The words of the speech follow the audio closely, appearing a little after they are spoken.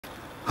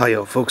Hi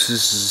yo folks,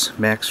 this is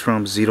Max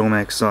from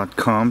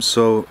ZitoMax.com.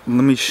 So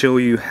let me show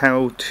you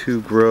how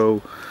to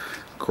grow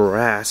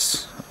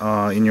grass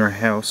in your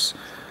house.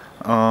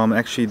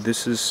 Actually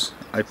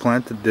I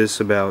planted this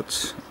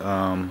about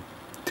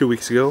 2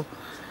 weeks ago,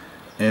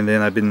 and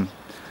then I've been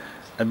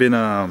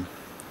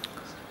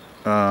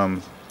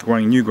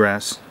growing new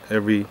grass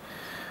every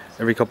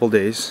couple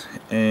days,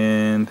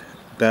 and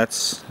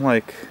that's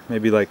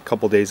maybe a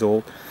couple days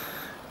old,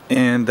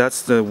 and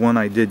that's the one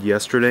I did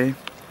yesterday.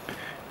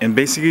 And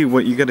basically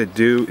what you gotta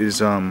do is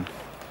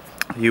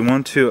you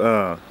want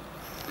to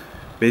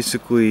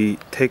basically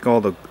take all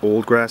the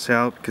old grass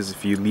out, because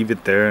if you leave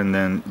it there and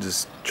then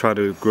just try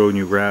to grow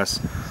new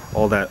grass,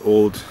 all that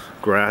old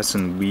grass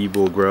and weed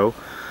will grow.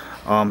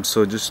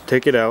 So just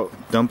take it out,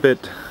 dump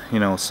it,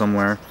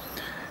 somewhere,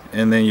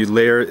 and then you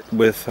layer it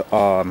with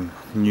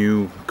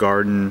new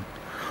garden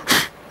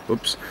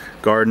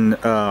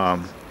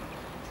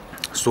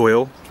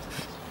soil,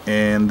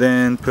 and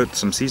then put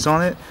some seeds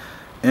on it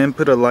and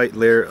put a light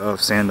layer of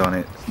sand on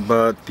it.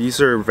 But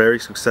these are very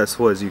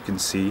successful, as you can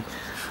see.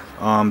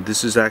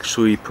 This is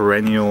actually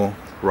Perennial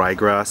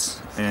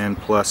Ryegrass and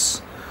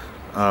plus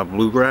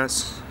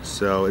Bluegrass,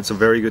 so it's a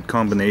very good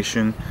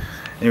combination.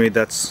 Anyway,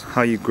 that's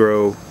how you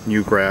grow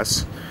new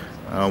grass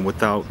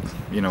without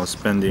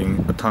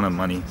spending a ton of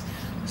money.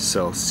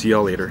 So see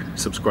y'all later.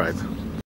 Subscribe.